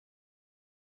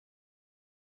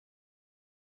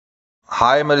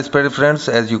Hi my respected friends,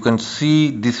 as you can see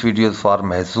this video is for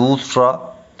Mahzooz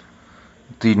draw.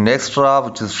 The next draw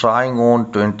which is drawing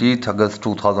on 20th August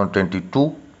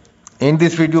 2022. In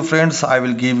this video friends, I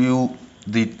will give you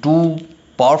the two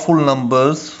powerful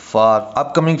numbers for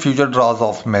upcoming future draws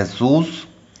of Mahzooz.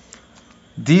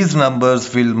 These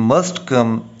numbers will must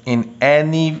come in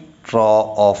any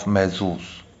draw of Mahzooz.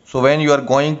 So when you are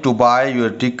going to buy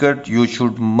your ticket, you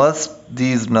should must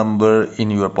these number in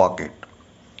your pocket.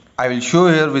 I will show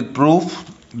here with proof.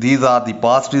 These are the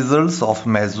past results of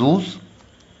Mahzooz.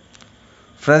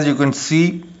 Friends, you can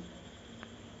see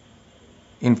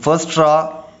in first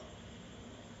draw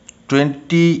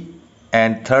 20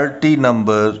 and 30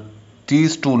 number,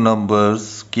 these two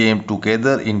numbers came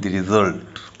together in the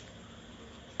result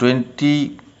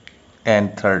 20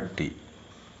 and 30.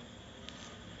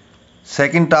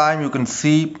 Second time you can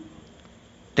see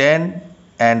 10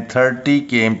 and 30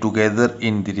 came together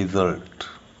in the result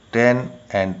 10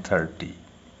 and 30.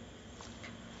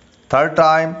 Third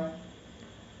time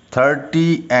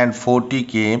 30 and 40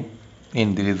 came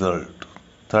in the result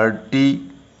 30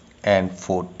 and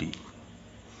 40.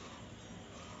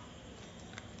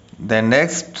 Then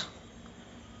next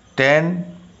 10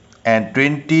 and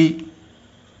 20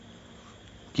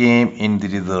 came in the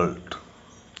result.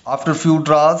 After few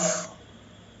draws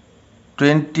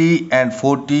 20 and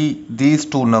 40, these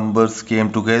two numbers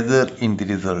came together in the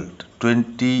result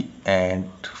 20 and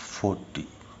 40.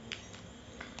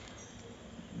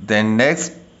 Then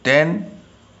next 10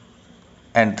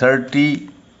 and 30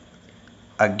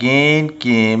 again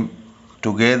came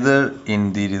together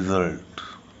in the result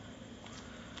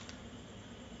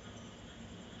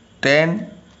 10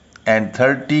 and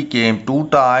 30 came two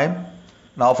times.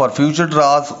 Now for future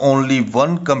draws only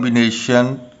one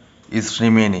combination is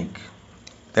remaining,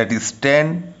 that is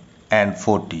 10 and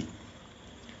 40.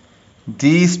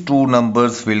 These two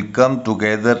numbers will come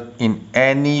together in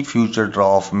any future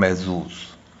draw of Mahzooz.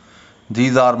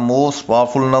 These are most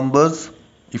powerful numbers.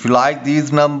 If you like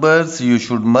these numbers, you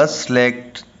should must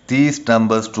select these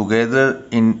numbers together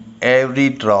in every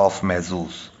draw of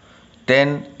Mahzooz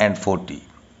 10 and 40.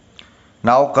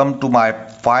 Now come to my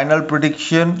final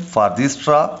prediction for this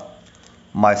draw.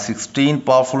 My 16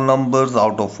 powerful numbers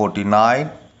out of 49.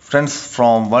 Friends,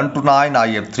 from 1 to 9 I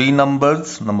have 3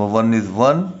 numbers. Number 1 is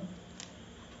 1,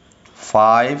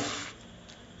 5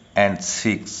 and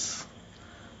 6.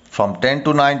 From 10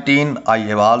 to 19 I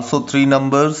have also 3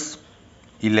 numbers,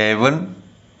 11,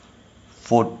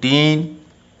 14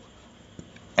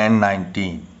 and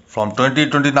 19. From 20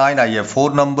 to 29 I have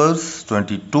 4 numbers,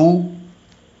 22,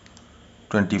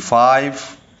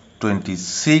 25,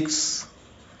 26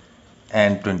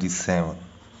 and 27.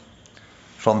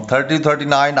 From 30 to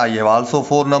 39 I have also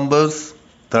 4 numbers,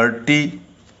 30,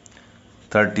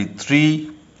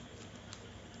 33,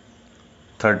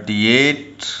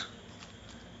 38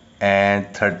 and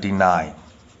 39.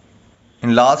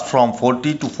 In last from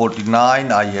 40 to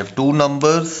 49 I have 2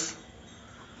 numbers,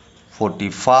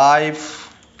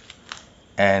 45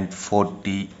 and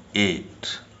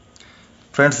 48.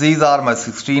 Friends, these are my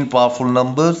 16 powerful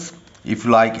numbers. If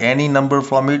you like any number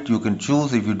from it, you can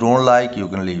choose. If you don't like, you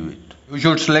can leave it. You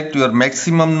should select your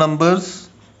maximum numbers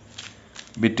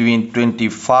between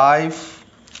 25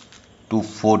 to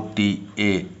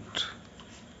 48.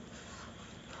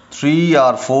 3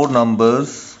 or 4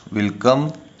 numbers will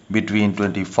come between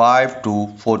 25 to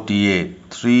 48.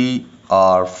 3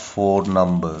 or 4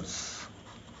 numbers.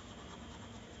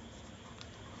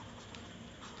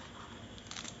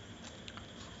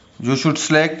 You should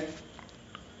select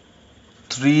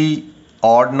 3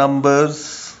 odd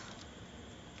numbers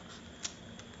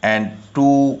and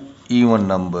 2 even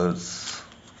numbers.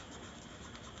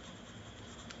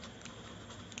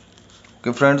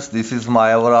 Okay friends, this is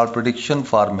my overall prediction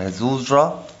for Mahzooz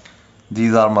draw.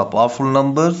 These are my powerful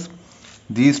numbers.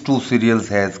 These two serials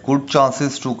has good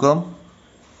chances to come.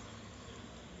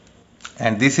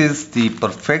 And this is the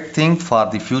perfect thing for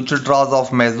the future draws of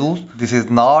Mahzooz. This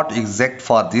is not exact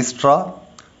for this draw.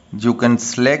 You can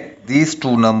select these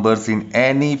two numbers in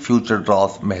any future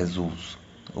draws Mahzooz.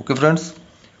 Okay friends.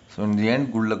 So in the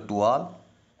end, good luck to all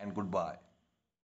and goodbye.